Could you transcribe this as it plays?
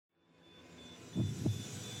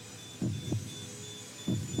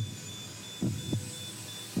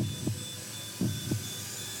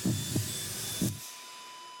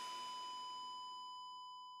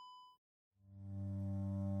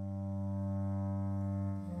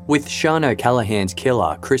With Sian O'Callaghan's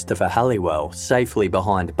killer, Christopher Halliwell, safely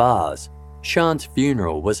behind bars, Sian's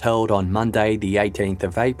funeral was held on Monday the 18th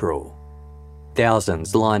of April.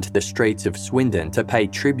 Thousands lined the streets of Swindon to pay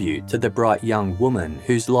tribute to the bright young woman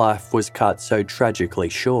whose life was cut so tragically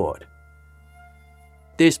short.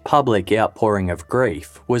 This public outpouring of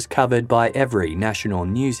grief was covered by every national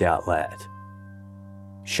news outlet.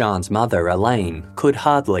 Sian's mother, Elaine, could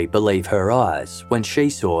hardly believe her eyes when she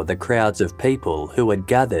saw the crowds of people who had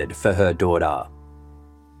gathered for her daughter.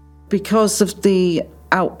 Because of the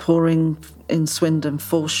outpouring in Swindon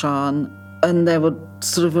for Sian, and there were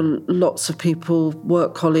sort of lots of people,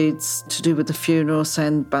 work colleagues, to do with the funeral,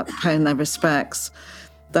 saying about paying their respects,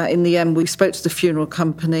 that in the end we spoke to the funeral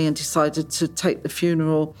company and decided to take the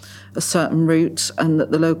funeral a certain route, and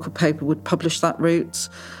that the local paper would publish that route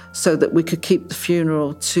so that we could keep the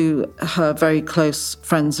funeral to her very close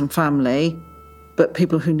friends and family, but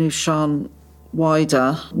people who knew Sian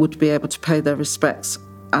wider would be able to pay their respects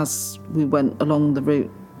as we went along the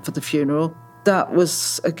route for the funeral. That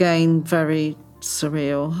was, again, very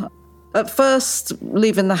surreal. At first,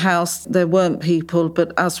 leaving the house, there weren't people,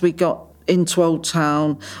 but as we got into Old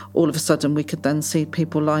Town, all of a sudden we could then see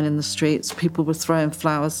people lining the streets. People were throwing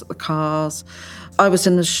flowers at the cars. I was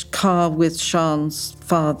in the car with Sian's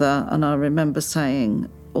father, and I remember saying,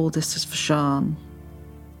 all this is for Sian.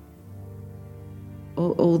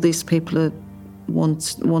 All these people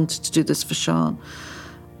wanted to do this for Sian.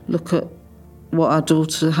 Look at what our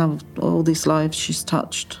daughter, how all these lives she's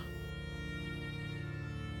touched.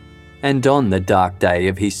 And on the dark day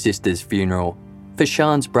of his sister's funeral, for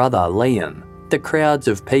Sian's brother Liam, the crowds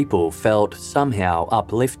of people felt somehow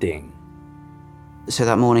uplifting. So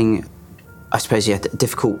that morning, I suppose,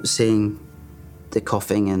 difficult seeing the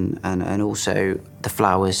coffin and also the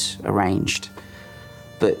flowers arranged.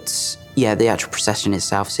 But yeah, the actual procession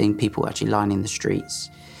itself, seeing people actually lining the streets.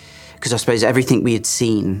 Because I suppose everything we had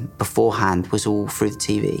seen beforehand was all through the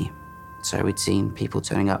TV. So we'd seen people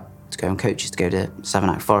turning up to go on coaches to go to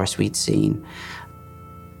Savernake Forest. We'd seen,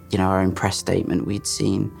 our own press statement. We'd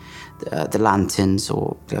seen the lanterns,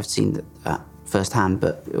 or I've seen that firsthand,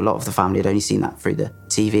 but a lot of the family had only seen that through the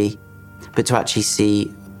TV. But to actually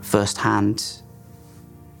see firsthand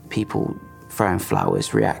people throwing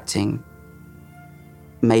flowers, reacting,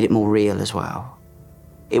 made it more real as well.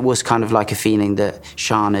 It was kind of like a feeling that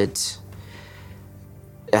Sian had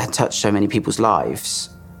touched so many people's lives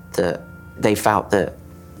that they felt that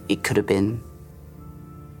it could have been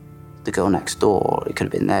the girl next door, or it could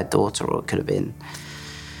have been their daughter, or it could have been...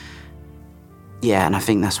 Yeah, and I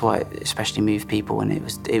think that's why it especially moved people, and it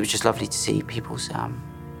was just lovely to see people's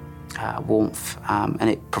warmth, and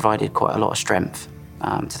it provided quite a lot of strength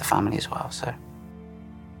to the family as well, so...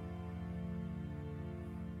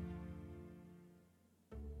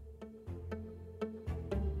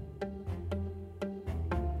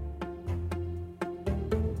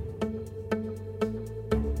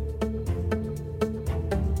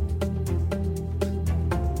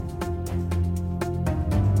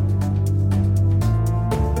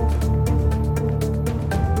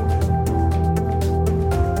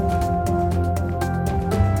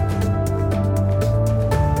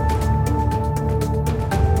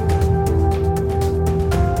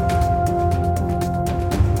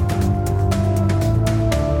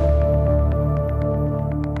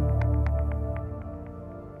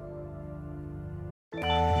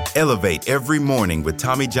 Elevate every morning with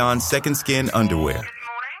Tommy John's Second Skin underwear.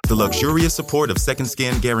 The luxurious support of Second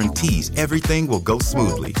Skin guarantees everything will go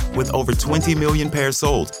smoothly. With over 20 million pairs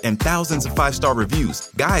sold and thousands of 5-star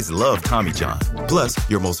reviews, guys love Tommy John. Plus,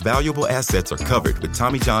 your most valuable assets are covered with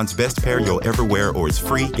Tommy John's best pair you'll ever wear or its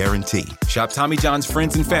free guarantee. Shop Tommy John's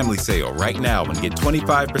Friends and Family Sale right now and get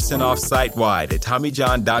 25% off site-wide at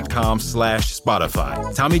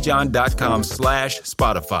TommyJohn.com/Spotify.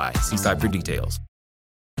 TommyJohn.com/Spotify. See site for details.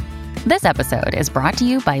 This episode is brought to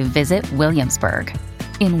you by Visit Williamsburg.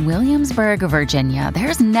 In Williamsburg, Virginia,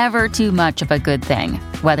 there's never too much of a good thing.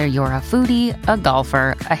 Whether you're a foodie, a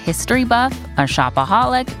golfer, a history buff, a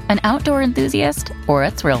shopaholic, an outdoor enthusiast, or a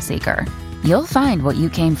thrill seeker, you'll find what you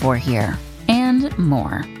came for here and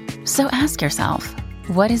more. So ask yourself,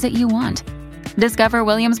 what is it you want? Discover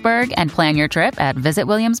Williamsburg and plan your trip at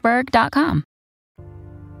visitwilliamsburg.com.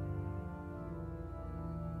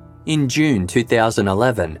 In June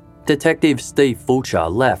 2011, Detective Steve Fulcher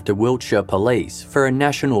left Wiltshire Police for a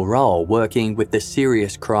national role working with the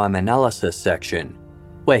Serious Crime Analysis section,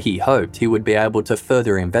 where he hoped he would be able to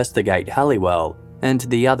further investigate Halliwell and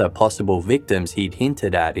the other possible victims he'd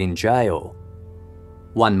hinted at in jail.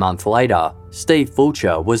 1 month later, Steve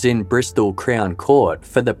Fulcher was in Bristol Crown Court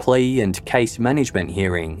for the plea and case management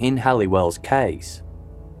hearing in Halliwell's case.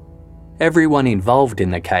 Everyone involved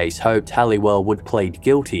in the case hoped Halliwell would plead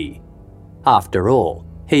guilty. After all,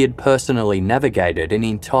 he had personally navigated an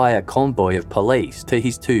entire convoy of police to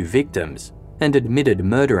his two victims and admitted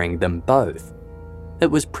murdering them both.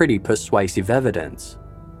 It was pretty persuasive evidence.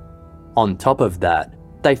 On top of that,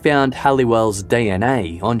 they found Halliwell's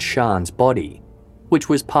DNA on Sian's body, which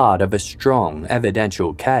was part of a strong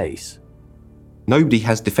evidential case. Nobody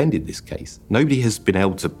has defended this case. Nobody has been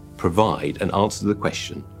able to provide an answer to the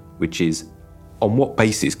question, which is, on what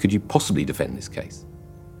basis could you possibly defend this case?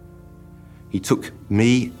 He took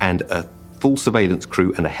me and a full surveillance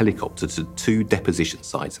crew and a helicopter to 2 deposition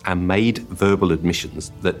sites and made verbal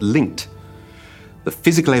admissions that linked the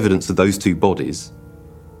physical evidence of those 2 bodies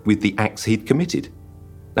with the acts he'd committed.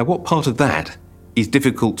 Now, what part of that is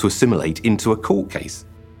difficult to assimilate into a court case?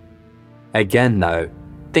 Again, though,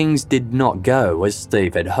 things did not go as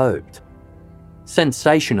Steve had hoped.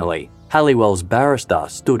 Sensationally, Halliwell's barrister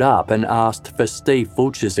stood up and asked for Steve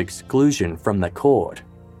Fulcher's exclusion from the court.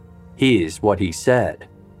 Here's what he said.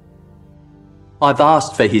 "I've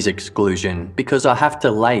asked for his exclusion because I have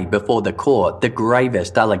to lay before the court the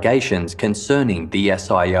gravest allegations concerning the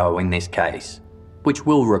SIO in this case, which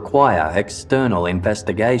will require external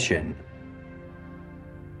investigation."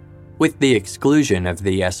 With the exclusion of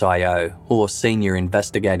the SIO, or Senior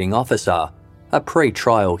Investigating Officer, a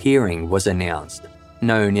pre-trial hearing was announced,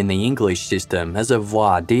 known in the English system as a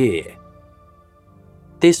voir dire.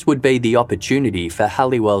 This would be the opportunity for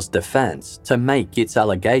Halliwell's defence to make its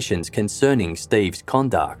allegations concerning Steve's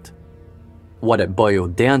conduct. What it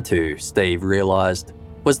boiled down to, Steve realised,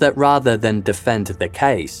 was that rather than defend the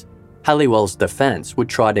case, Halliwell's defence would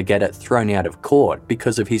try to get it thrown out of court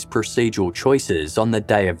because of his procedural choices on the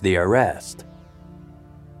day of the arrest.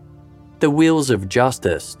 The wheels of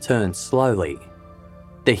justice turned slowly.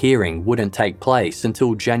 The hearing wouldn't take place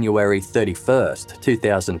until January 31st,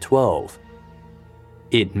 2012.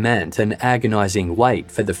 It meant an agonising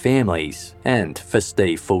wait for the families and for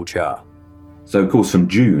Steve Fulcher. So, of course, from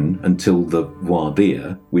June until the voir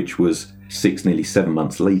dire, which was 6, nearly 7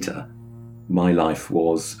 months later, my life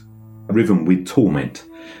was riven with torment.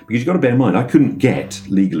 Because you've got to bear in mind, I couldn't get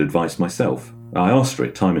legal advice myself. I asked for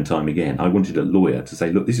it time and time again. I wanted a lawyer to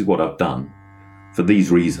say, look, this is what I've done for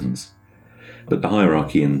these reasons. But the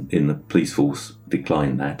hierarchy in the police force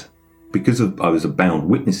declined that. Because I was a bound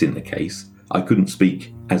witness in the case, I couldn't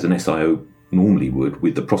speak as an SIO normally would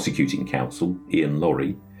with the prosecuting counsel, Ian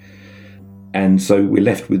Laurie. And so we're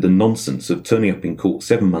left with the nonsense of turning up in court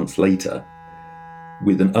 7 months later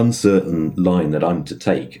with an uncertain line that I'm to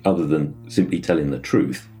take other than simply telling the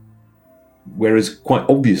truth. Whereas quite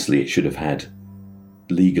obviously it should have had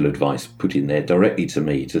legal advice put in there directly to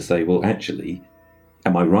me to say, well, actually,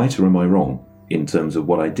 am I right or am I wrong in terms of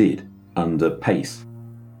what I did under PACE?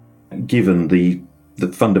 Given the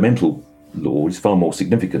fundamental law is far more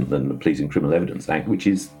significant than the Police and Criminal Evidence Act, which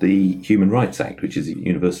is the Human Rights Act, which is a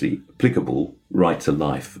universally applicable right to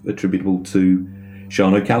life attributable to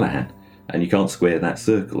Sian O'Callaghan. And you can't square that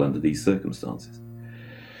circle under these circumstances.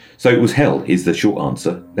 So it was hell, is the short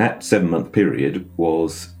answer. That 7-month period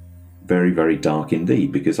was very, very dark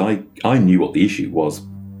indeed, because I knew what the issue was,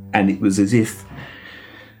 and it was as if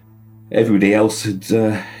everybody else had...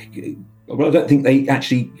 well, I don't think they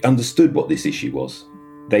actually understood what this issue was.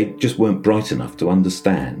 They just weren't bright enough to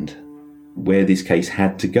understand where this case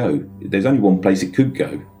had to go. There's only one place it could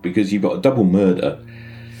go, because you've got a double murder.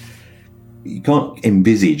 You can't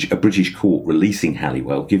envisage a British court releasing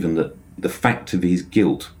Halliwell, given that the fact of his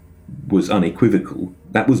guilt was unequivocal.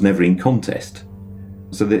 That was never in contest.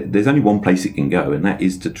 So there's only one place it can go, and that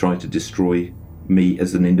is to try to destroy me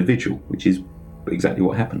as an individual, which is exactly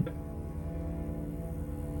what happened.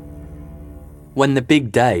 When the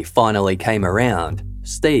big day finally came around,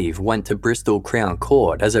 Steve went to Bristol Crown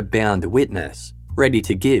Court as a bound witness, ready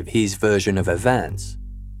to give his version of events.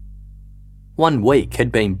 1 week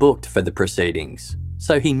had been booked for the proceedings,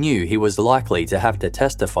 so he knew he was likely to have to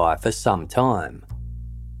testify for some time.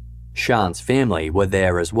 Sian's family were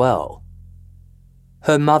there as well.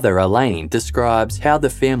 Her mother, Elaine, describes how the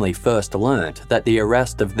family first learnt that the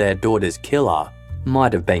arrest of their daughter's killer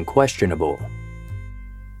might have been questionable.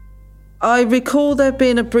 I recall there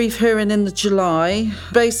being a brief hearing in July.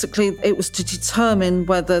 Basically, it was to determine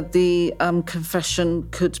whether the confession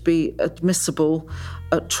could be admissible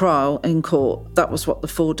at trial in court. That was what the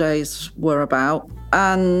 4 days were about.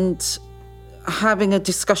 And having a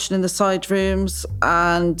discussion in the side rooms,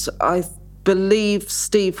 and I believe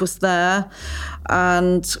Steve was there,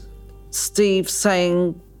 and Steve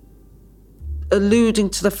alluding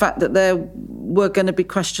to the fact that there were going to be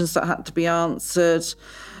questions that had to be answered,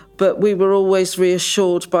 But we were always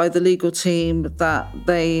reassured by the legal team that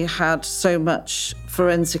they had so much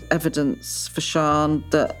forensic evidence for Sian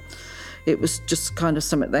that it was just kind of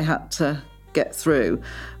something they had to get through.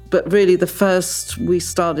 But really the first we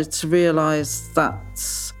started to realise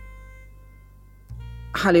that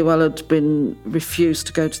Halliwell had been refused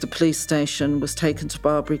to go to the police station, was taken to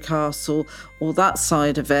Barbary Castle, all that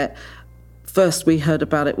side of it, first we heard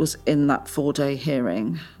about it was in that 4-day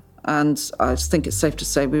hearing. And I think it's safe to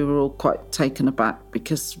say we were all quite taken aback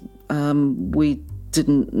because we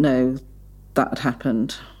didn't know that had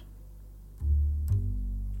happened.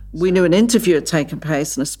 We knew an interview had taken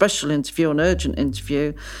place, and a special interview, an urgent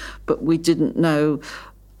interview, but we didn't know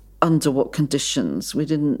under what conditions. We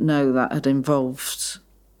didn't know that had involved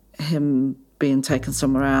him being taken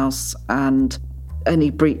somewhere else and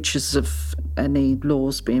any breaches of any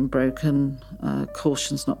laws being broken,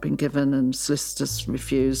 cautions not being given and solicitors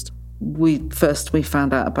refused. We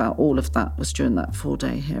found out about all of that was during that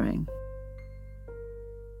 4-day hearing.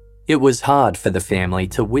 It was hard for the family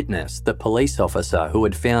to witness the police officer who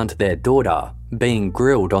had found their daughter being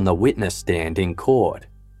grilled on the witness stand in court.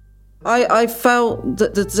 I felt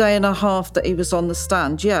that the day and a half that he was on the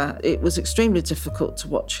stand, it was extremely difficult to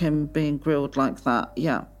watch him being grilled like that.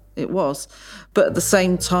 Yeah, it was. But at the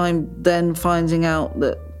same time, then finding out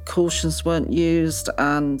that cautions weren't used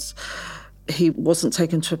and he wasn't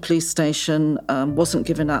taken to a police station, wasn't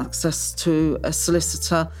given access to a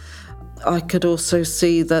solicitor, I could also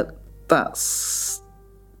see that that's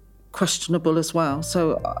questionable as well.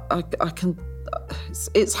 So I can...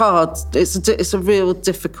 It's hard. It's a real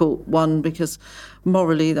difficult one because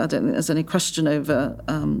morally, I don't think there's any question over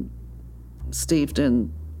Steve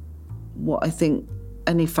doing what I think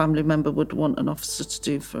any family member would want an officer to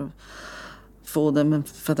do for them and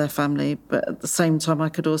for their family. But at the same time, I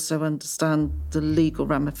could also understand the legal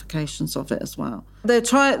ramifications of it as well. They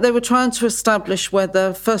were trying to establish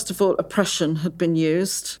whether, first of all, oppression had been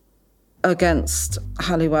used against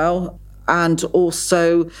Halliwell, and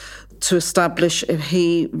also to establish if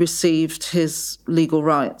he received his legal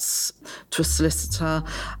rights to a solicitor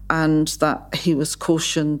and that he was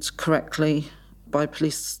cautioned correctly by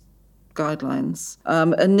police guidelines.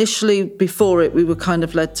 Initially, before it, we were kind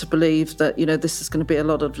of led to believe that, this is going to be a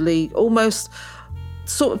lot of almost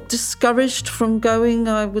sort of discouraged from going,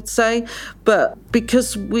 I would say. But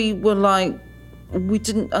because we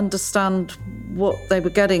didn't understand what they were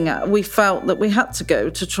getting at, we felt that we had to go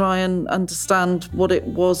to try and understand what it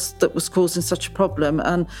was that was causing such a problem.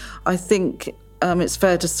 And I think it's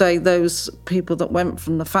fair to say those people that went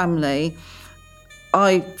from the family,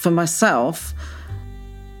 for myself,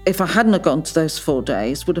 if I hadn't have gone to those 4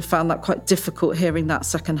 days, would have found that quite difficult hearing that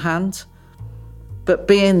secondhand. But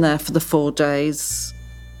being there for the 4 days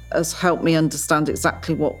has helped me understand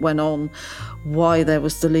exactly what went on, why there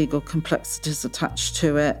was the legal complexities attached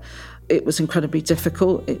to it. It was incredibly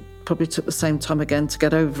difficult. It probably took the same time again to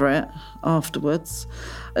get over it afterwards.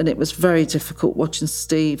 And it was very difficult watching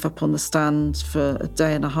Steve up on the stand for a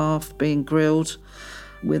day and a half being grilled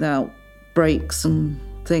without breaks and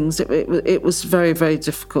things. It was very, very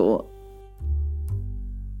difficult.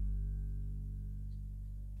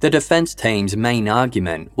 The defence team's main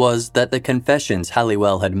argument was that the confessions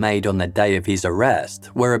Halliwell had made on the day of his arrest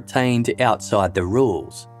were obtained outside the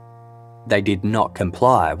rules. They did not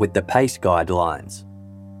comply with the PACE guidelines.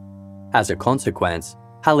 As a consequence,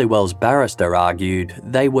 Halliwell's barrister argued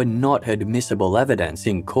they were not admissible evidence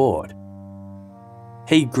in court.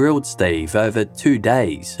 He grilled Steve over 2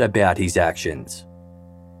 days about his actions.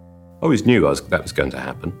 I always knew that was going to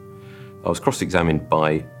happen. I was cross-examined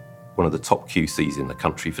by one of the top QCs in the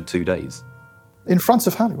country for 2 days. In front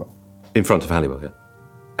of Halliwell? In front of Halliwell, yeah.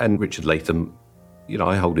 And Richard Latham,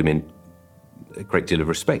 I hold him in a great deal of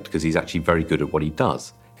respect because he's actually very good at what he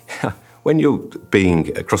does. When you're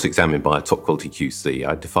being cross-examined by a top-quality QC,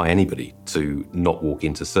 I defy anybody to not walk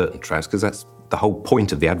into certain traps because that's the whole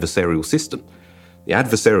point of the adversarial system. The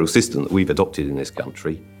adversarial system that we've adopted in this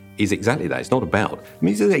country is exactly that. It's not about...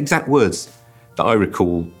 these are the exact words that I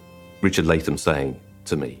recall Richard Latham saying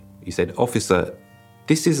to me. He said, "Officer,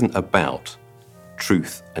 this isn't about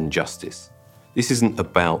truth and justice. This isn't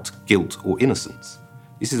about guilt or innocence.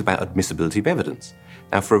 This is about admissibility of evidence."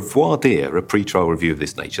 Now, for a voir dire, a pre-trial review of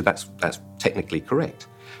this nature, that's technically correct.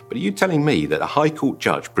 But are you telling me that a High Court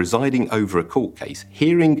judge presiding over a court case,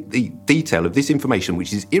 hearing the detail of this information,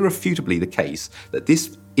 which is irrefutably the case, that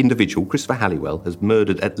this individual, Christopher Halliwell, has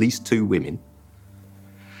murdered at least 2 women,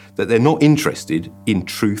 that they're not interested in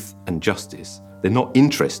truth and justice, they're not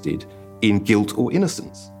interested in guilt or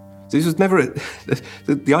innocence? So this was never...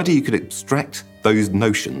 the idea you could extract those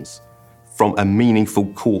notions from a meaningful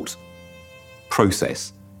court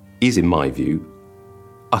process is, in my view,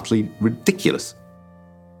 utterly ridiculous.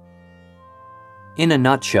 In a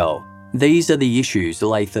nutshell, these are the issues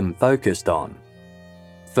Latham focused on.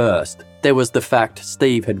 First, there was the fact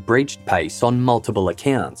Steve had breached Pace on multiple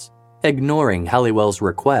accounts, ignoring Halliwell's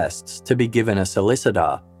requests to be given a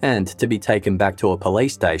solicitor and to be taken back to a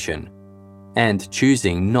police station, and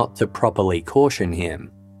choosing not to properly caution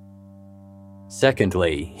him.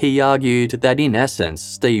 Secondly, he argued that in essence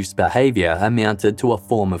Steve's behaviour amounted to a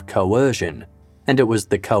form of coercion, and it was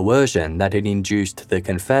the coercion that had induced the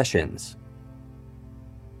confessions.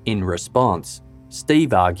 In response,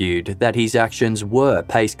 Steve argued that his actions were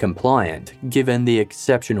Pace compliant given the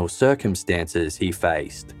exceptional circumstances he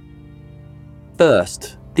faced.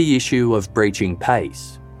 First, the issue of breaching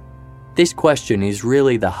Pace. This question is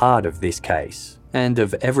really the heart of this case, and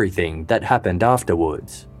of everything that happened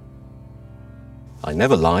afterwards. I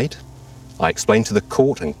never lied. I explained to the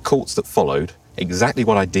court and courts that followed exactly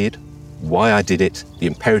what I did, why I did it, the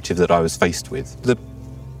imperative that I was faced with. The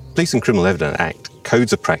Police and Criminal Evidence Act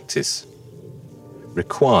Codes of Practice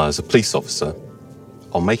requires a police officer,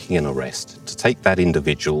 on making an arrest, to take that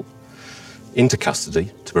individual into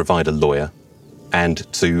custody, to provide a lawyer,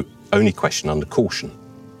 and to only question under caution.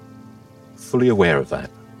 Fully aware of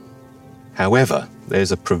that. However,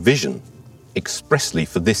 there's a provision expressly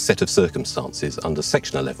for this set of circumstances under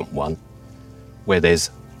Section 11.1, where there's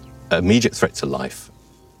immediate threat to life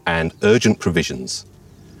and urgent provisions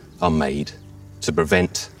are made to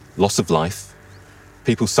prevent loss of life,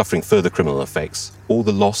 people suffering further criminal effects, or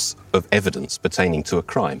the loss of evidence pertaining to a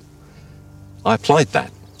crime. I applied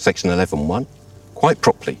that, Section 11.1, quite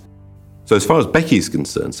properly. So as far as Becky is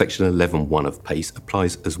concerned, Section 11.1 of PACE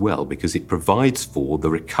applies as well because it provides for the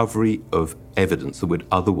recovery of evidence that would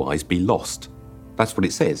otherwise be lost. That's what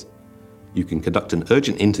it says. You can conduct an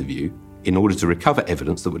urgent interview in order to recover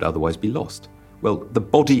evidence that would otherwise be lost. Well, the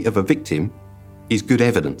body of a victim is good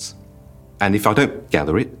evidence. And if I don't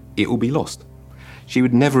gather it, it will be lost. She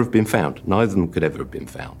would never have been found. Neither of them could ever have been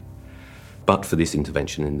found, but for this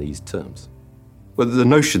intervention in these terms. Well, the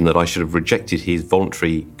notion that I should have rejected his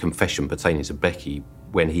voluntary confession pertaining to Becky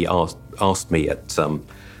when he asked me at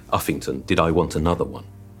Uffington, did I want another one,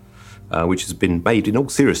 which has been made in all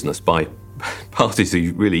seriousness by parties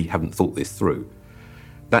who really haven't thought this through.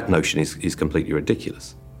 That notion is completely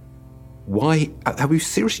ridiculous. Why have we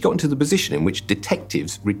seriously gotten to the position in which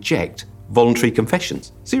detectives reject voluntary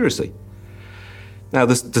confessions? Seriously. Now,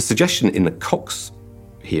 the suggestion in the Cox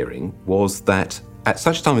hearing was that at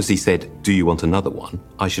such time as he said, do you want another one,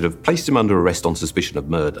 I should have placed him under arrest on suspicion of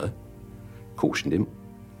murder, cautioned him,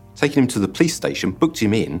 taken him to the police station, booked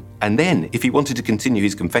him in, and then, if he wanted to continue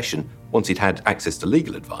his confession once he'd had access to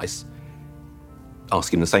legal advice,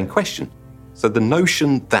 ask him the same question. So the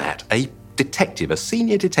notion that a detective, a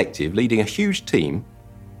senior detective leading a huge team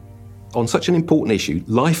on such an important issue,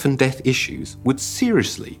 life and death issues, would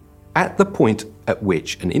seriously, at the point at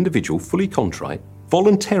which an individual fully contrite,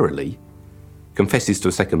 voluntarily confesses to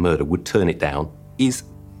a second murder, would turn it down, is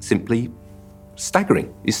simply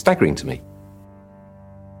staggering. Is staggering to me.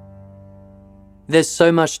 There's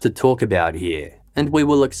so much to talk about here, and we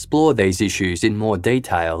will explore these issues in more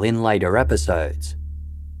detail in later episodes.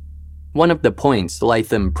 One of the points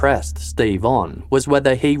Latham pressed Steve on was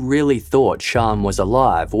whether he really thought Sian was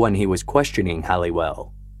alive when he was questioning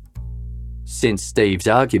Halliwell. Since Steve's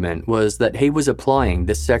argument was that he was applying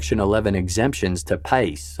the Section 11 exemptions to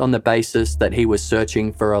Pace on the basis that he was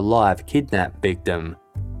searching for a live kidnap victim,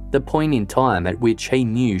 the point in time at which he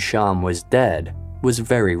knew Sian was dead was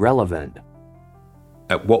very relevant.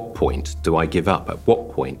 At what point do I give up? At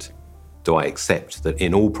what point do I accept that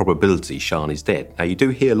in all probability Sian is dead? Now, you do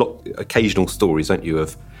hear occasional stories, don't you,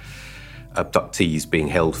 of abductees being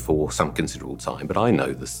held for some considerable time, but I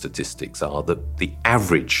know the statistics are that the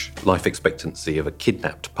average life expectancy of a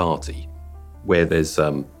kidnapped party, where there's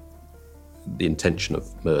the intention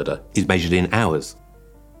of murder, is measured in hours.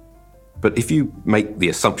 But if you make the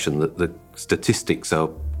assumption that the statistics are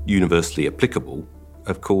universally applicable,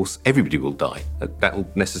 of course, everybody will die. That will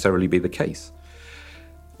necessarily be the case.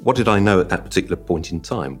 What did I know at that particular point in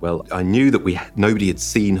time? Well, I knew that nobody had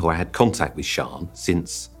seen or had contact with Sian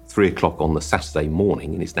since 3 o'clock on the Saturday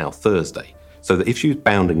morning, and it's now Thursday. So that if she was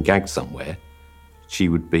bound and gagged somewhere, she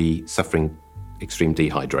would be suffering extreme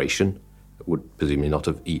dehydration, would presumably not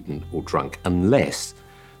have eaten or drunk, unless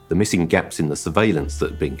the missing gaps in the surveillance that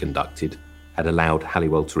had been conducted had allowed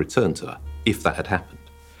Halliwell to return to her, if that had happened.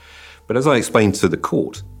 But as I explained to the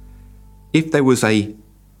court, if there was a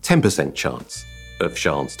 10% chance of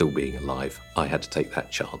Sian still being alive, I had to take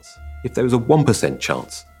that chance. If there was a 1%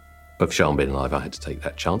 chance of Sian being alive, I had to take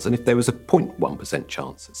that chance. And if there was a 0.1%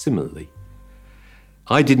 chance, similarly,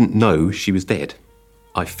 I didn't know she was dead.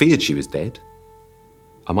 I feared she was dead.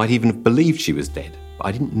 I might even have believed she was dead, but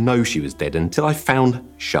I didn't know she was dead until I found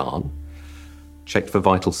Sian, checked for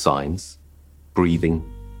vital signs, breathing,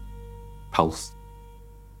 pulse.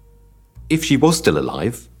 If she was still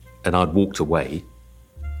alive and I'd walked away,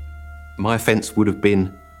 my offence would have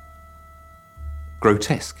been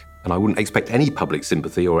grotesque, and I wouldn't expect any public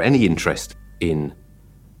sympathy or any interest in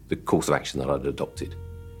the course of action that I'd adopted.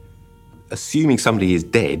 Assuming somebody is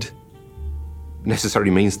dead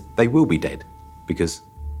necessarily means they will be dead, because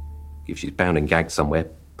if she's bound and gagged somewhere,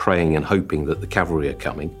 praying and hoping that the cavalry are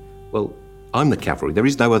coming, well, I'm the cavalry. There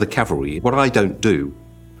is no other cavalry. What I don't do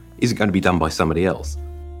isn't going to be done by somebody else.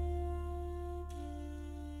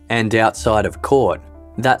 And outside of court,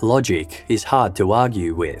 that logic is hard to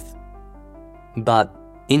argue with. But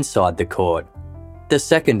inside the court, the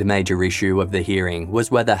second major issue of the hearing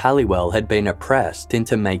was whether Halliwell had been oppressed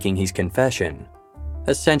into making his confession.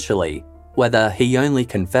 Essentially, whether he only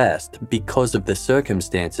confessed because of the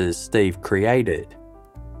circumstances Steve created.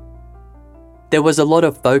 There was a lot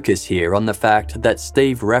of focus here on the fact that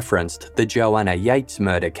Steve referenced the Joanna Yates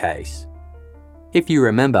murder case. If you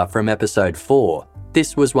remember from episode 4,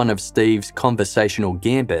 this was one of Steve's conversational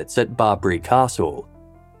gambits at Barbary Castle.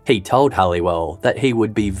 He told Halliwell that he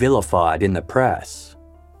would be vilified in the press.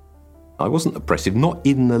 I wasn't oppressive, not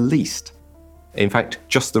in the least. In fact,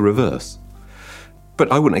 just the reverse.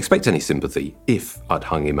 But I wouldn't expect any sympathy if I'd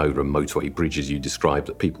hung him over a motorway bridge as you described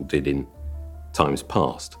that people did in times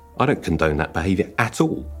past. I don't condone that behaviour at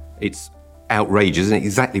all. It's outrageous and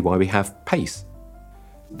exactly why we have PACE.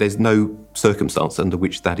 There's no circumstance under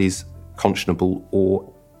which that is conscionable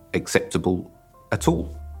or acceptable at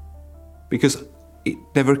all. Because it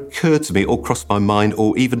never occurred to me or crossed my mind,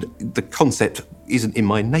 or even the concept isn't in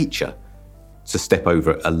my nature to step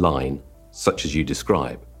over a line such as you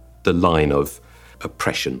describe, the line of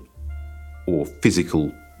oppression or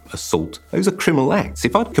physical assault. Those are criminal acts.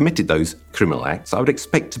 If I'd committed those criminal acts, I would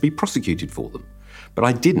expect to be prosecuted for them. But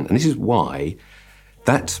I didn't, and this is why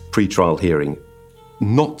that pre-trial hearing,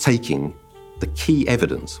 not taking the key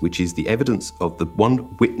evidence, which is the evidence of the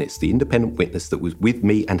one witness, the independent witness that was with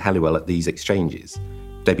me and Halliwell at these exchanges,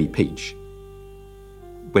 Debbie Peach,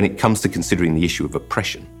 when it comes to considering the issue of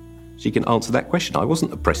oppression, she can answer that question. I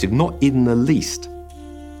wasn't oppressive, not in the least.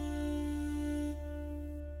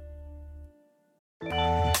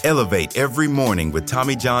 Elevate every morning with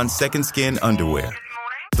Tommy John's Second Skin underwear.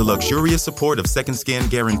 The luxurious support of Second Skin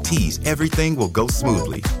guarantees everything will go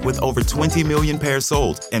smoothly. With over 20 million pairs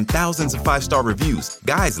sold and thousands of 5-star reviews,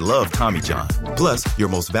 guys love Tommy John. Plus, your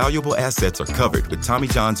most valuable assets are covered with Tommy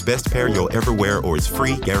John's best pair you'll ever wear or is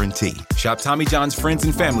free guarantee. Shop Tommy John's Friends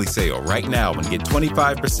and Family Sale right now and get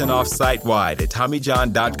 25% off site-wide at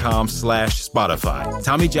TommyJohn.com/Spotify.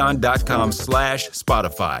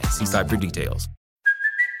 TommyJohn.com/Spotify. See site for details.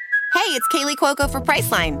 Hey, it's Kaylee Cuoco for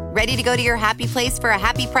Priceline. Ready to go to your happy place for a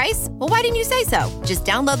happy price? Well, why didn't you say so? Just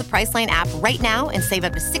download the Priceline app right now and save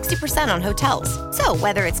up to 60% on hotels. So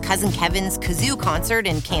whether it's Cousin Kevin's Kazoo Concert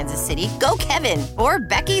in Kansas City, go Kevin, or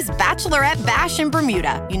Becky's Bachelorette Bash in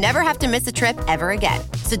Bermuda, you never have to miss a trip ever again.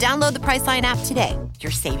 So download the Priceline app today.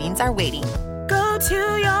 Your savings are waiting. Go to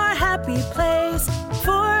your happy place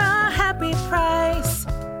for a happy price.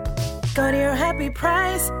 Go to your happy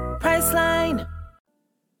price, Priceline.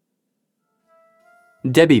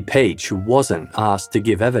 Debbie Peach wasn't asked to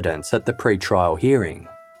give evidence at the pre-trial hearing.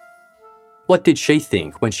 What did she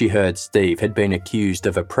think when she heard Steve had been accused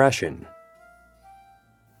of oppression?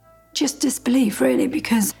 Just disbelief, really,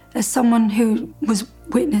 because as someone who was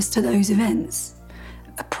witness to those events,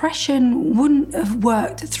 oppression wouldn't have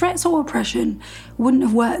worked. Threats or oppression wouldn't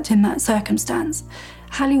have worked in that circumstance.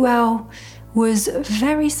 Halliwell was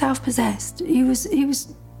very self-possessed. He was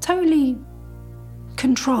totally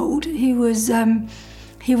controlled. He was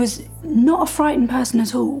not a frightened person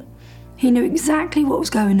at all. He knew exactly what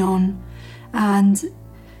was going on, and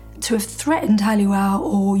to have threatened Halliwell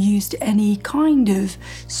or used any kind of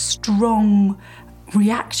strong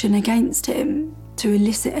reaction against him to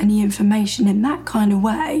elicit any information in that kind of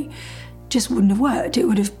way just wouldn't have worked. It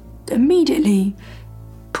would have immediately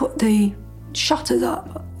put the shutters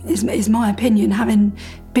up, is my opinion, having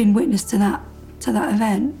been witness to that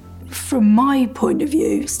event. From my point of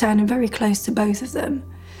view, standing very close to both of them,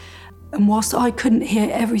 and whilst I couldn't hear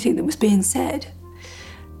everything that was being said,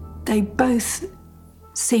 they both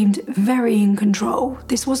seemed very in control.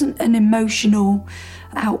 This wasn't an emotional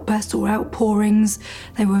outburst or outpourings.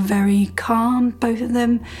 They were very calm, both of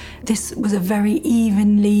them. This was a very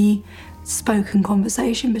evenly spoken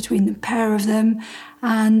conversation between the pair of them,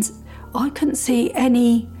 and I couldn't see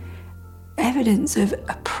any evidence of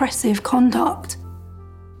oppressive conduct.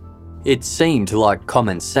 It seemed like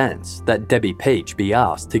common sense that Debbie Peach be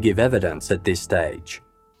asked to give evidence at this stage.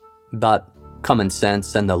 But common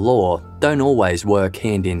sense and the law don't always work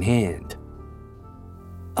hand in hand.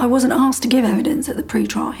 I wasn't asked to give evidence at the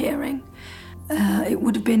pre-trial hearing. It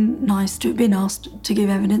would have been nice to have been asked to give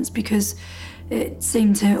evidence because it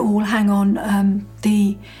seemed to all hang on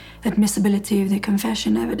the admissibility of the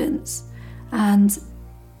confession evidence and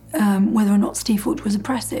whether or not Steve Fulcher was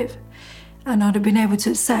oppressive. And I'd have been able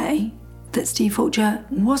to say that Steve Fulcher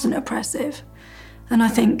wasn't oppressive. And I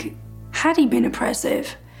think, had he been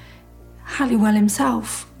oppressive, Halliwell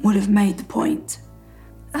himself would have made the point.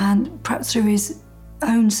 And perhaps through his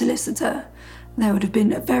own solicitor, there would have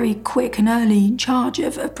been a very quick and early charge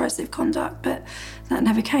of oppressive conduct, but that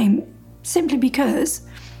never came, simply because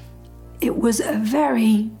it was a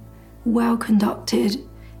very well-conducted,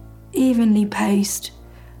 evenly paced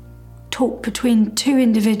talk between two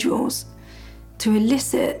individuals to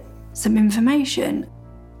elicit some information.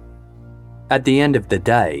 At the end of the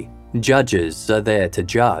day, judges are there to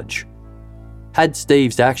judge. Had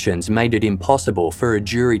Steve's actions made it impossible for a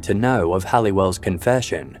jury to know of Halliwell's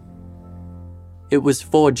confession? It was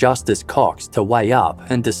for Justice Cox to weigh up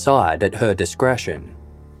and decide at her discretion.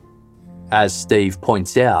 As Steve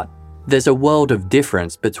points out, there's a world of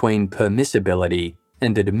difference between permissibility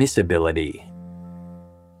and admissibility.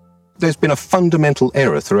 There's been a fundamental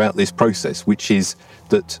error throughout this process, which is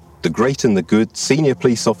that the great and the good, senior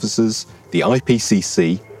police officers, the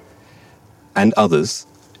IPCC, and others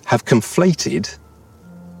have conflated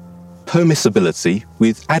permissibility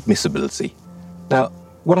with admissibility. Now,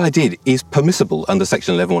 what I did is permissible under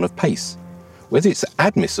Section 11.1 of PACE. Whether it's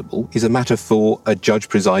admissible is a matter for a judge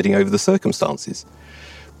presiding over the circumstances.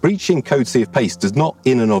 Breaching Code C of PACE does not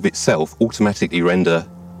in and of itself automatically render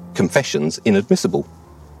confessions inadmissible.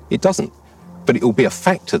 It doesn't. But it will be a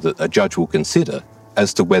factor that a judge will consider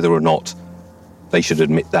as to whether or not they should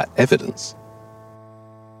admit that evidence.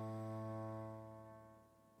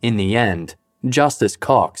 In the end, Justice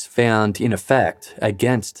Cox found in effect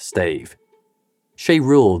against Steve. She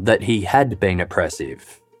ruled that he had been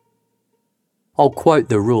oppressive. I'll quote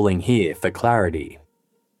the ruling here for clarity.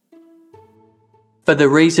 For the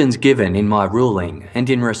reasons given in my ruling and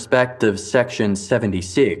in respect of Section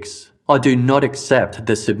 76, I do not accept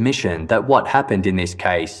the submission that what happened in this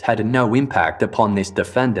case had no impact upon this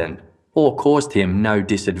defendant or caused him no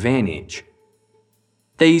disadvantage.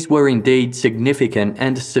 These were indeed significant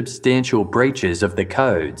and substantial breaches of the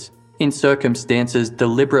codes, in circumstances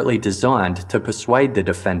deliberately designed to persuade the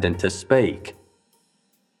defendant to speak.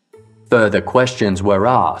 Further questions were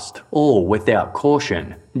asked, all without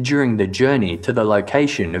caution, during the journey to the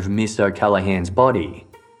location of Miss O'Callaghan's body.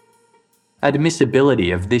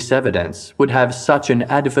 Admissibility of this evidence would have such an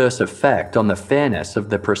adverse effect on the fairness of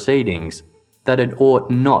the proceedings that it ought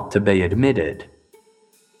not to be admitted.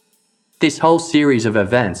 This whole series of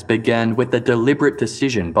events began with the deliberate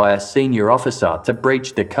decision by a senior officer to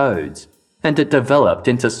breach the codes, and it developed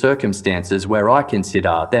into circumstances where I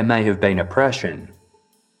consider there may have been oppression.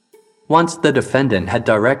 Once the defendant had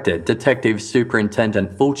directed Detective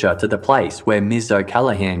Superintendent Fulcher to the place where Ms.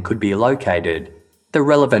 O'Callaghan could be located, the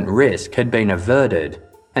relevant risk had been averted,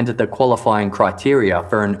 and the qualifying criteria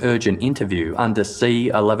for an urgent interview under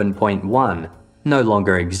C11.1 no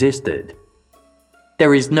longer existed.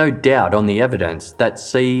 There is no doubt on the evidence that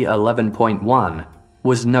C11.1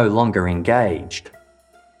 was no longer engaged.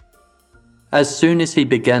 As soon as he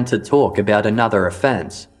began to talk about another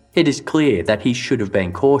offence, it is clear that he should have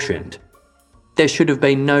been cautioned. There should have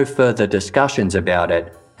been no further discussions about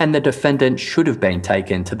it, and the defendant should have been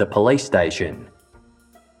taken to the police station.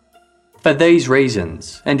 For these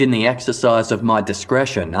reasons, and in the exercise of my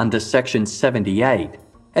discretion under Section 78,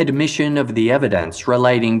 admission of the evidence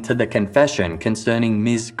relating to the confession concerning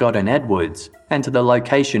Ms. Godden Edwards and to the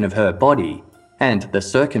location of her body, and the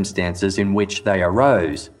circumstances in which they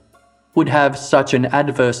arose, would have such an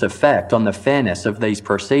adverse effect on the fairness of these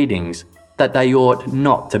proceedings that they ought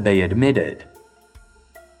not to be admitted.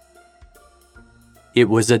 It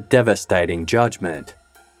was a devastating judgment.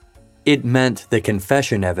 It meant the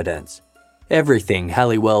confession evidence, everything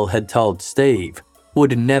Halliwell had told Steve,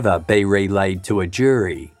 would never be relayed to a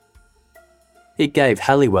jury. It gave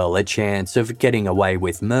Halliwell a chance of getting away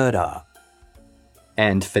with murder.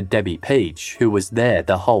 And for Debbie Peach, who was there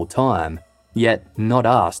the whole time, yet not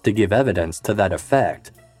asked to give evidence to that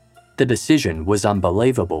effect, the decision was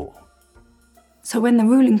unbelievable. So when the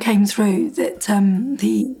ruling came through that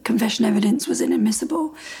the confession evidence was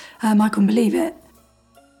inadmissible, I couldn't believe it.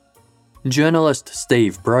 Journalist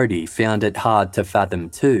Steve Brody found it hard to fathom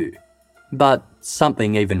too, but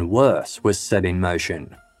something even worse was set in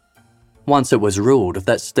motion. Once it was ruled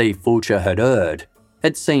that Steve Fulcher had erred,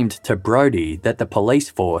 it seemed to Brodie that the police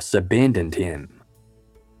force abandoned him.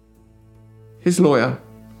 His lawyer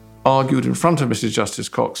argued in front of Mrs. Justice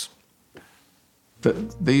Cox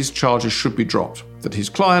that these charges should be dropped, that his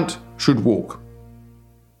client should walk.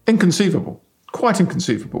 Inconceivable, quite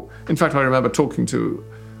inconceivable. In fact, I remember talking to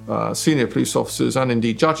senior police officers and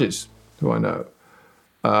indeed judges who I know.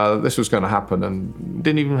 This was going to happen and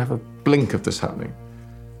didn't even have a blink of this happening.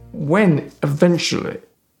 When eventually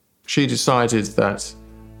she decided that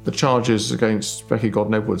the charges against Becky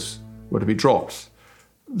Godden-Edwards were to be dropped,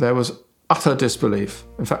 there was utter disbelief,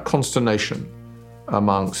 in fact consternation,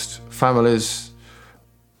 amongst families,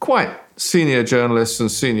 quite senior journalists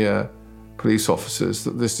and senior police officers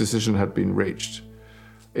that this decision had been reached.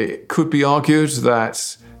 It could be argued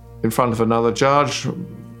that in front of another judge,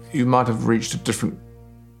 you might have reached a different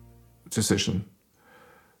decision.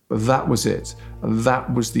 But that was it. And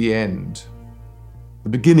that was the end, the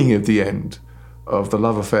beginning of the end of the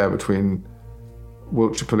love affair between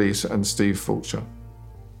Wiltshire Police and Steve Fulcher.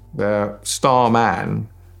 Their star man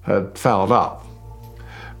had fouled up,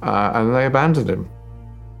 and they abandoned him.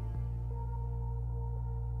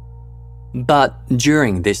 But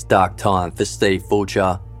during this dark time for Steve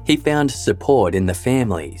Fulcher, he found support in the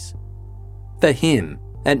families. For him,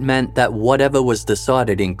 it meant that whatever was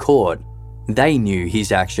decided in court, they knew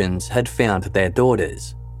his actions had found their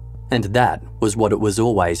daughters, and that was what it was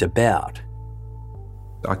always about.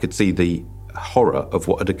 I could see the horror of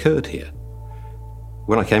what had occurred here.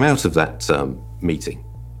 When I came out of that meeting,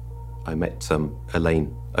 I met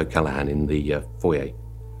Elaine O'Callaghan in the foyer,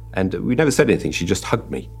 and we never said anything. She just hugged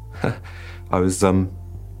me. I was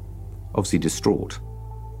obviously distraught,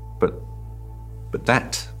 but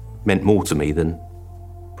that meant more to me than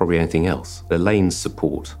probably anything else. Elaine's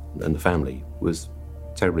support and the family was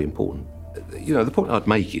terribly important. You know, the point I'd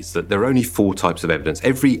make is that there are only 4 types of evidence.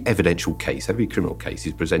 Every evidential case, every criminal case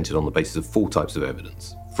is presented on the basis of 4 types of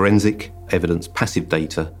evidence: forensic evidence, passive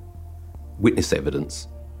data, witness evidence,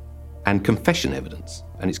 and confession evidence.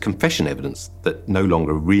 And it's confession evidence that no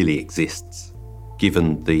longer really exists,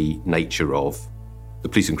 given the nature of the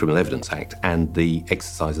Police and Criminal Evidence Act and the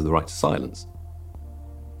exercise of the right to silence.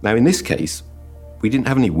 Now, in this case, we didn't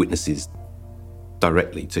have any witnesses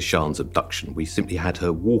directly to Sian's abduction. We simply had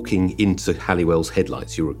her walking into Halliwell's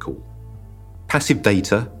headlights, you'll recall. Passive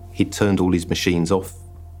data, he'd turned all his machines off.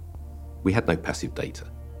 We had no passive data.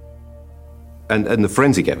 And the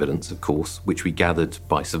forensic evidence, of course, which we gathered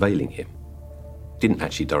by surveilling him, didn't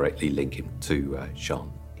actually directly link him to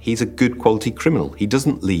Sian. He's a good quality criminal. He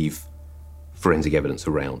doesn't leave forensic evidence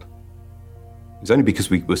around. It was only because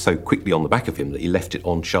we were so quickly on the back of him that he left it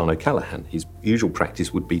on Sian O'Callaghan. His usual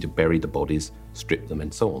practice would be to bury the bodies, strip them,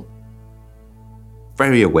 and so on.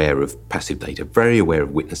 Very aware of passive data, very aware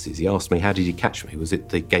of witnesses. He asked me, how did you catch me? Was it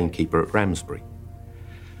the gamekeeper at Ramsbury?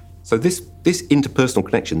 So this interpersonal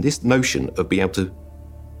connection, this notion of being able to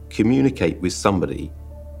communicate with somebody,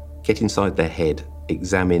 get inside their head,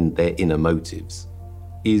 examine their inner motives,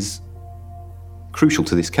 is crucial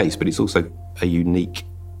to this case, but it's also a unique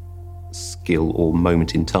skill or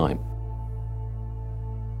moment in time.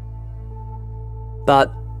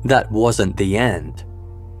 But that wasn't the end.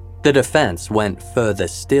 The defence went further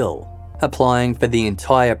still, applying for the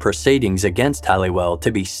entire proceedings against Halliwell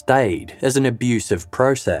to be stayed as an abusive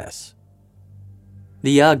process.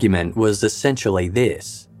 The argument was essentially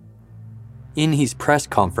this. In his press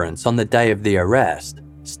conference on the day of the arrest,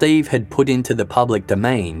 Steve had put into the public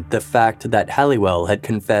domain the fact that Halliwell had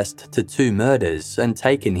confessed to 2 murders and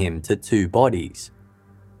taken him to 2 bodies.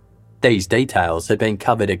 These details had been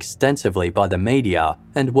covered extensively by the media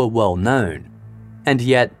and were well known, and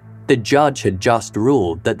yet the judge had just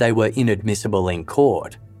ruled that they were inadmissible in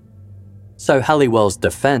court. So Halliwell's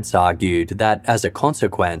defence argued that as a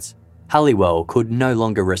consequence, Halliwell could no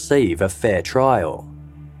longer receive a fair trial.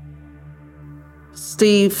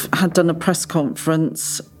 Steve had done a press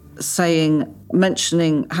conference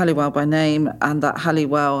mentioning Halliwell by name, and that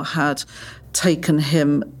Halliwell had taken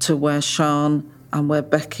him to where Sian and where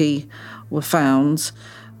Becky were found.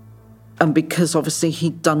 And because obviously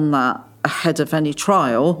he'd done that ahead of any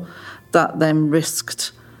trial, that then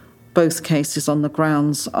risked both cases on the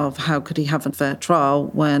grounds of how could he have a fair trial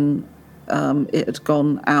when it had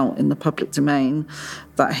gone out in the public domain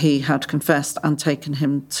that he had confessed and taken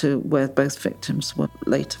him to where both victims were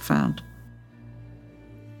later found.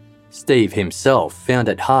 Steve himself found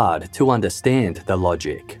it hard to understand the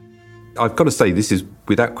logic. I've got to say, this is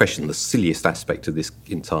without question the silliest aspect of this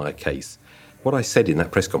entire case. What I said in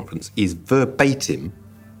that press conference is verbatim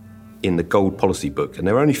in the Gold Policy Book, and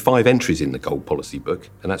there are only 5 entries in the Gold Policy Book,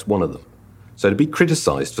 and that's one of them. So to be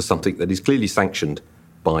criticised for something that is clearly sanctioned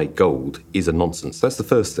by Gold is a nonsense. That's the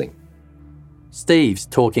first thing. Steve's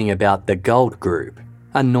talking about the Gold Group,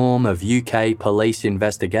 a norm of UK police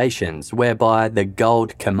investigations whereby the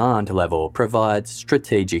Gold command level provides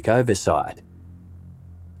strategic oversight.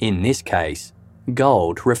 In this case,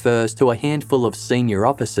 Gold refers to a handful of senior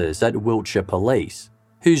officers at Wiltshire Police,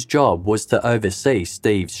 whose job was to oversee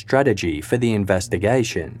Steve's strategy for the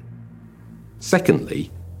investigation.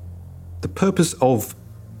 Secondly, the purpose of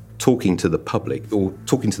talking to the public or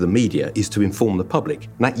talking to the media is to inform the public.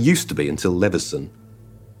 And that used to be, until Leveson,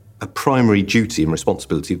 a primary duty and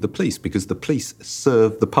responsibility of the police, because the police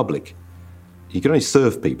serve the public. You can only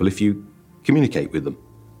serve people if you communicate with them.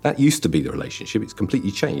 That used to be the relationship. It's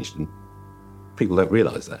completely changed, and people don't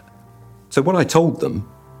realise that. So what I told them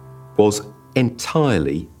was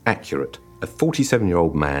entirely accurate. A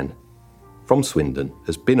 47-year-old man from Swindon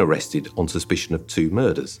has been arrested on suspicion of 2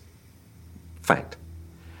 murders. Fact.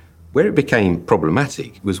 Where it became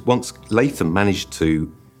problematic was once Latham managed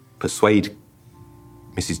to persuade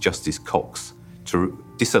Mrs. Justice Cox to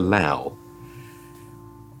disallow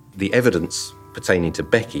the evidence pertaining to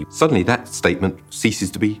Becky, suddenly that statement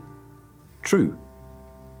ceases to be true.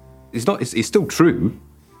 It's still true,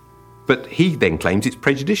 but he then claims it's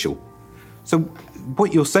prejudicial. So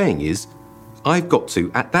what you're saying is, I've got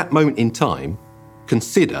to, at that moment in time,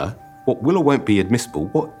 consider what will or won't be admissible,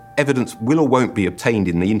 what evidence will or won't be obtained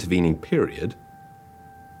in the intervening period,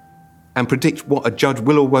 and predict what a judge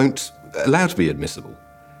will or won't allow to be admissible.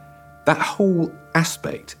 That whole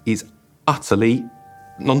aspect is utterly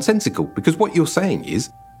nonsensical, because what you're saying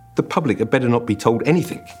is the public had better not be told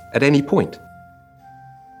anything at any point.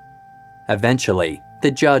 Eventually,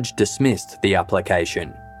 the judge dismissed the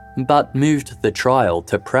application, but moved the trial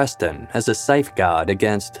to Preston as a safeguard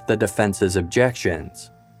against the defence's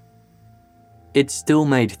objections. It still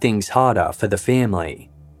made things harder for the family.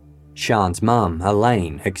 Sian's mum,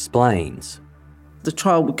 Elaine, explains. The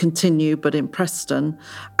trial would continue, but in Preston,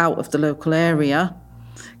 out of the local area,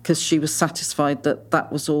 because she was satisfied that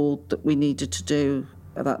that was all that we needed to do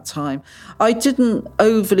at that time. I didn't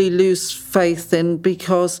overly lose faith in,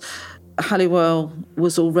 because Halliwell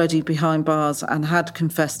was already behind bars and had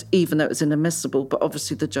confessed, even though it was inadmissible, but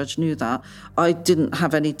obviously the judge knew that. I didn't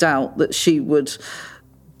have any doubt that she would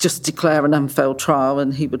just declare an unfair trial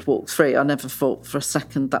and he would walk free. I never thought for a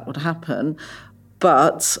second that would happen.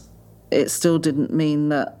 But it still didn't mean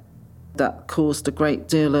that that caused a great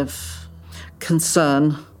deal of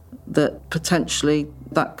concern that potentially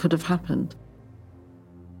that could have happened.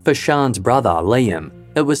 For Sian's brother, Liam,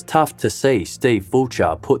 it was tough to see Steve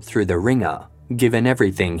Fulcher put through the ringer, given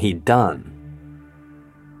everything he'd done.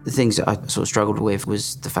 The things that I sort of struggled with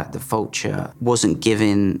was the fact that Fulcher wasn't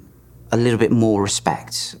given a little bit more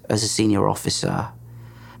respect as a senior officer.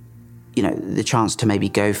 You know, the chance to maybe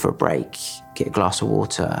go for a break, get a glass of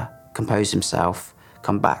water, compose himself,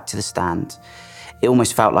 come back to the stand. It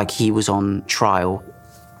almost felt like he was on trial.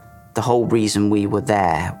 The whole reason we were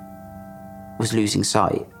there was losing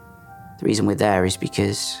sight. The reason we're there is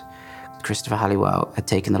because Christopher Halliwell had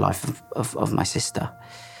taken the life of my sister.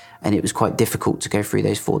 And it was quite difficult to go through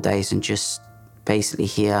those 4 days and just basically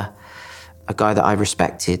hear a guy that I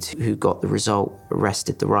respected, who got the result,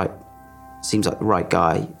 arrested seems like the right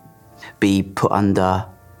guy, be put under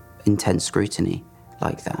intense scrutiny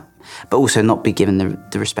like that. But also not be given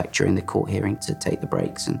the respect during the court hearing to take the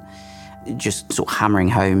breaks, and just sort of hammering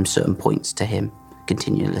home certain points to him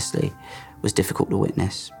continuously was difficult to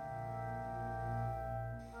witness.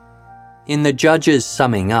 In the judge's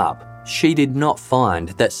summing up, she did not find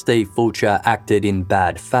that Steve Fulcher acted in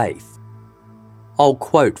bad faith. I'll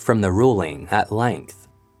quote from the ruling at length.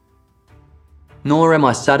 "Nor am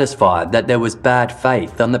I satisfied that there was bad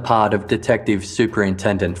faith on the part of Detective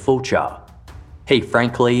Superintendent Fulcher. He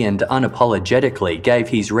frankly and unapologetically gave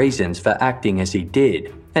his reasons for acting as he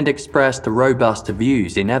did and expressed robust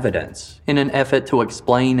views in evidence in an effort to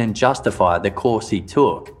explain and justify the course he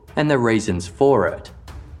took and the reasons for it.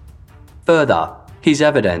 Further, his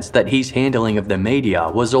evidence that his handling of the media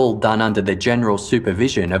was all done under the general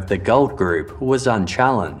supervision of the Gold Group was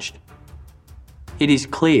unchallenged. It is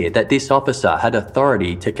clear that this officer had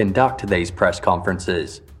authority to conduct these press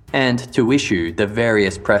conferences and to issue the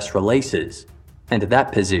various press releases, and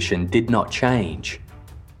that position did not change.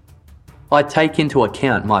 I take into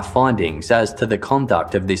account my findings as to the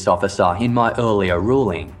conduct of this officer in my earlier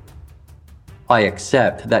ruling. I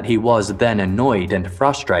accept that he was then annoyed and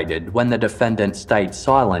frustrated when the defendant stayed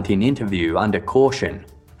silent in interview under caution,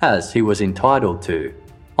 as he was entitled to,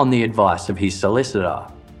 on the advice of his solicitor.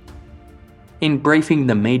 In briefing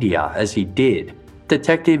the media as he did,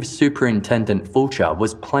 Detective Superintendent Fulcher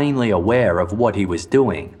was plainly aware of what he was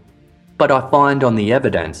doing, but I find on the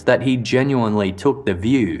evidence that he genuinely took the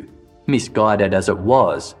view, misguided as it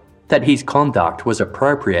was, that his conduct was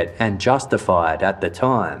appropriate and justified at the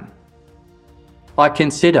time. I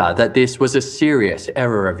consider that this was a serious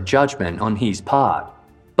error of judgment on his part,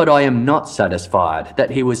 but I am not satisfied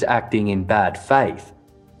that he was acting in bad faith,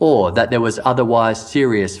 or that there was otherwise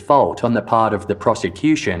serious fault on the part of the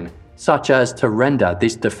prosecution, such as to render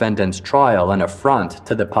this defendant's trial an affront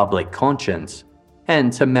to the public conscience,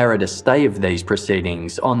 and to merit a stay of these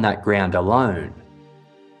proceedings on that ground alone.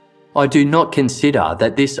 I do not consider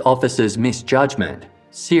that this officer's misjudgment,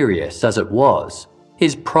 serious as it was,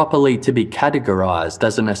 is properly to be categorised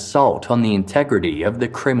as an assault on the integrity of the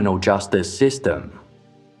criminal justice system.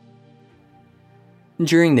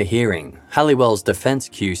 During the hearing, Halliwell's defence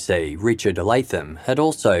QC, Richard Latham, had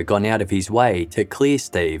also gone out of his way to clear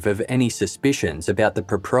Steve of any suspicions about the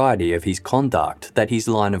propriety of his conduct that his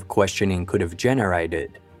line of questioning could have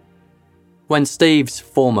generated. When Steve's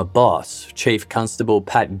former boss, Chief Constable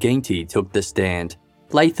Pat Ginty, took the stand,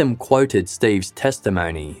 Latham quoted Steve's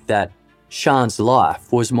testimony that Sian's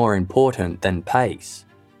life was more important than Pace.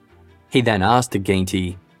 He then asked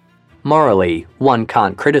Ginty, "Morally, one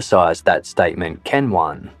can't criticise that statement, can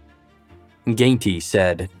one?" Ginty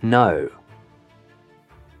said no.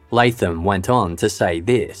 Latham went on to say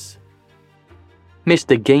this,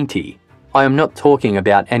 "Mr. Ginty, I am not talking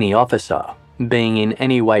about any officer being in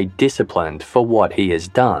any way disciplined for what he has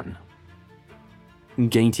done."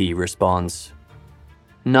 Ginty responds,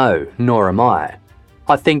 "No, nor am I.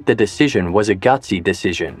 I think the decision was a gutsy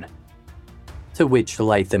decision." To which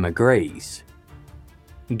Latham agrees.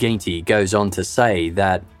 Ginty goes on to say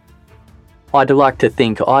that, "I'd like to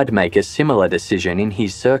think I'd make a similar decision in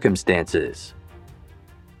his circumstances."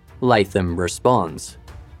 Latham responds,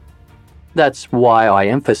 "That's why I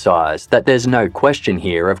emphasise that there's no question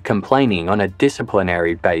here of complaining on a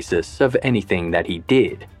disciplinary basis of anything that he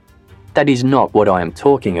did. That is not what I am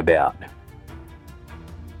talking about."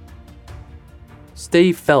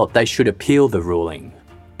 Steve felt they should appeal the ruling,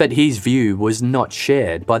 but his view was not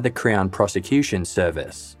shared by the Crown Prosecution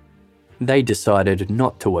Service. They decided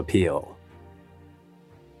not to appeal.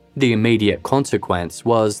 The immediate consequence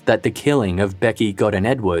was that the killing of Becky Godden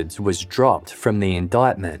Edwards was dropped from the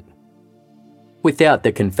indictment. Without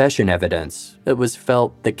the confession evidence, it was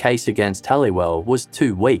felt the case against Halliwell was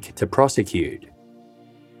too weak to prosecute.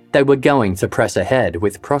 They were going to press ahead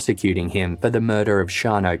with prosecuting him for the murder of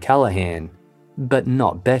Sian O'Callaghan, but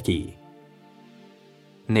not Becky.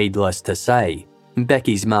 Needless to say,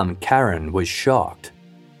 Becky's mum Karen was shocked.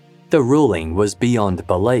 The ruling was beyond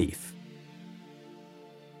belief.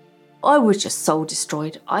 I was just soul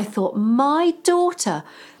destroyed. I thought, my daughter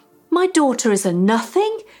is a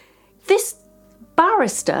nothing. This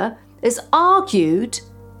barrister has argued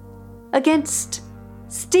against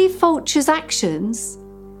Steve Fulcher's actions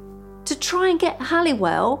to try and get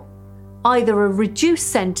Halliwell either a reduced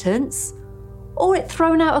sentence or it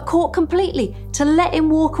thrown out of court completely to let him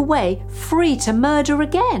walk away free to murder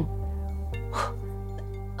again.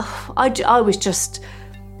 I was just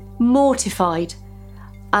mortified.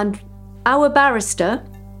 And our barrister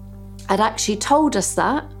had actually told us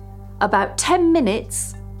that about 10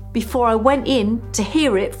 minutes before I went in to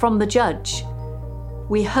hear it from the judge.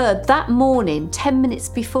 We heard that morning, 10 minutes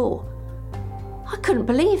before. I couldn't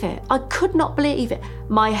believe it. I could not believe it.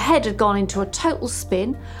 My head had gone into a total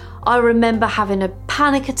spin. I remember having a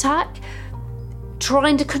panic attack,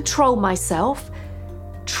 trying to control myself,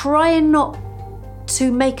 trying not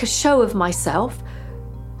to make a show of myself.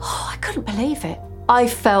 Oh, I couldn't believe it. I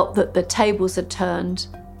felt that the tables had turned.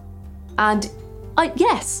 And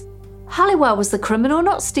yes, Halliwell was the criminal,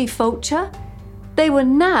 not Steve Fulcher. They were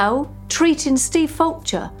now treating Steve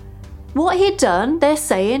Fulcher. What he'd done, they're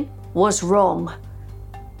saying, was wrong.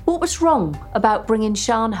 What was wrong about bringing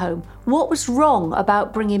Sian home? What was wrong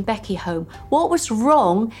about bringing Becky home? What was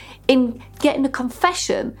wrong in getting a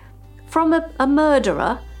confession from a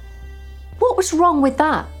murderer? What was wrong with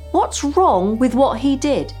that? What's wrong with what he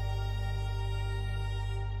did?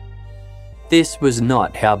 This was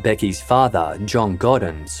not how Becky's father, John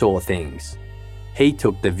Godden, saw things. He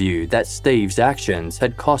took the view that Steve's actions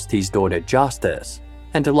had cost his daughter justice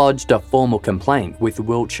and lodged a formal complaint with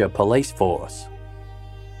Wiltshire Police Force.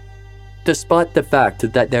 Despite the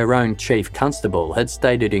fact that their own chief constable had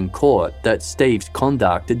stated in court that Steve's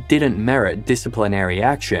conduct didn't merit disciplinary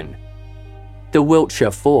action, the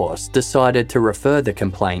Wiltshire Force decided to refer the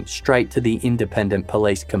complaint straight to the Independent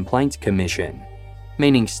Police Complaints Commission,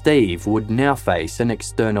 meaning Steve would now face an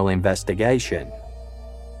external investigation.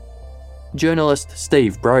 Journalist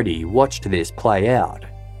Steve Brodie watched this play out.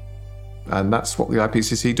 And that's what the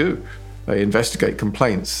IPCC do. They investigate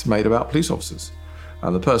complaints made about police officers.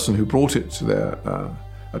 And the person who brought it to their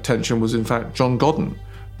attention was, in fact, John Godden,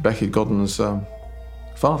 Becky Godden's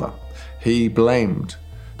father. He blamed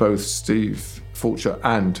both Steve Fulcher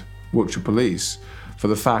and Wiltshire Police for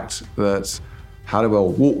the fact that Halliwell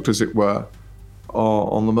walked, as it were,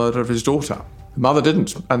 on the murder of his daughter. The mother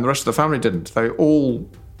didn't, and the rest of the family didn't. They all,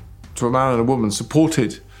 to a man and a woman,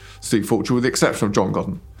 supported Steve Fulcher, with the exception of John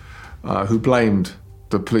Godden, who blamed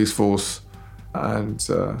the police force and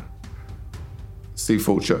Steve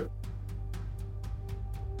Fulcher.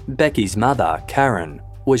 Becky's mother, Karen,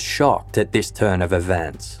 was shocked at this turn of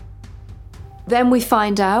events. Then we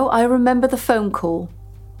find out, I remember the phone call.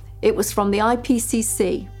 It was from the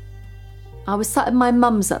IPCC. I was sat at my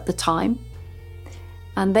mum's at the time,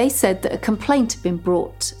 and they said that a complaint had been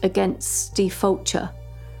brought against Steve Fulcher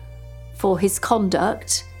for his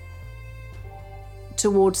conduct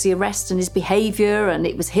towards the arrest and his behaviour, and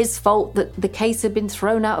it was his fault that the case had been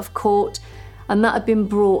thrown out of court, and that had been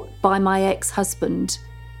brought by my ex-husband.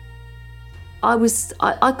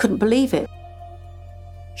 I couldn't believe it.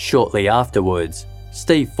 Shortly afterwards,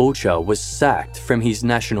 Steve Fulcher was sacked from his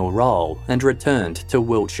national role and returned to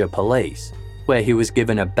Wiltshire Police, where he was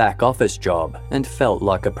given a back office job and felt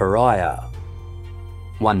like a pariah.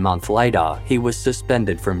 1 month later, he was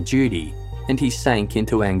suspended from duty and he sank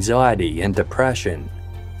into anxiety and depression.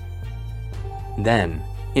 Then,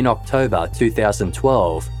 in October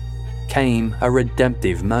 2012, came a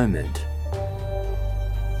redemptive moment.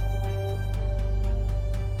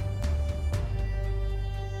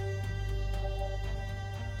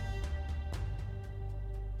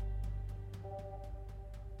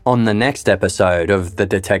 On the next episode of The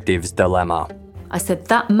Detective's Dilemma. I said,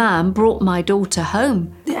 that man brought my daughter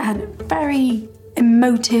home. It had very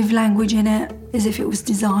emotive language in it, as if it was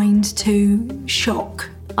designed to shock.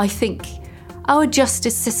 I think our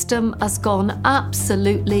justice system has gone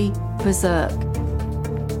absolutely berserk.